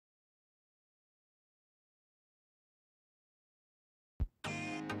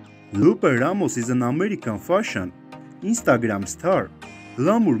Lupe Ramos is an American fashion, Instagram star,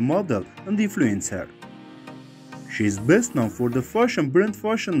 glamour model and influencer. She is best known for the fashion brand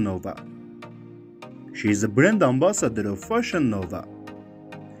Fashion Nova. She is a brand ambassador of Fashion Nova.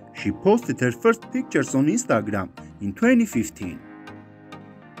 She posted her first pictures on Instagram in 2015.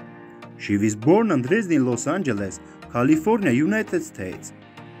 She was born and raised in Los Angeles, California, United States.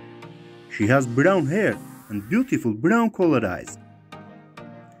 She has brown hair and beautiful brown color eyes.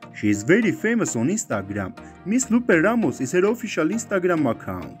 She is very famous on Instagram. Miss Lupe Ramos is her official Instagram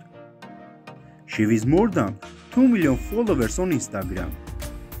account. She has more than 2 million followers on Instagram.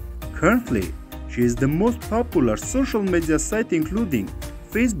 Currently, she is the most popular social media site including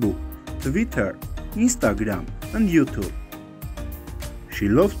Facebook, Twitter, Instagram, and YouTube. She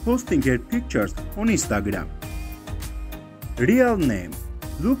loves posting her pictures on Instagram. Real name: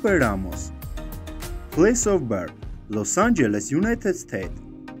 Lupe Ramos. Place of birth: Los Angeles, United States.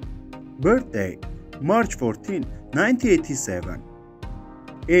 Birthday: March 14, 1987.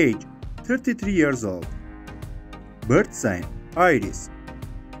 Age: 33 years old. Birth sign: Aries.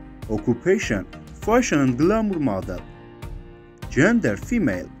 Occupation: fashion and glamour model. Gender: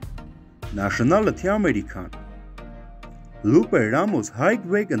 female. Nationality: American. Lupe Ramos' height,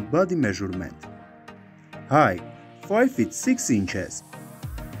 weight and body measurement. Height: 5 feet 6 inches.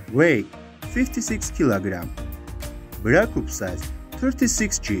 Weight: 56 kg. Breakup size: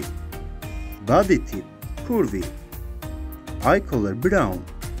 36G. Body type: curvy. Eye color: brown.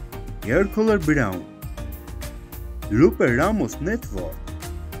 Hair color: brown. Lupe Ramos' net worth.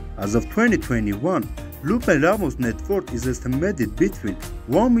 As of 2021, Lupe Ramos' net worth is estimated between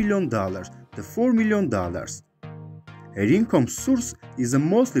 $1 million to $4 million. Her income source is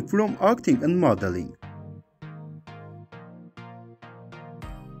mostly from acting and modeling.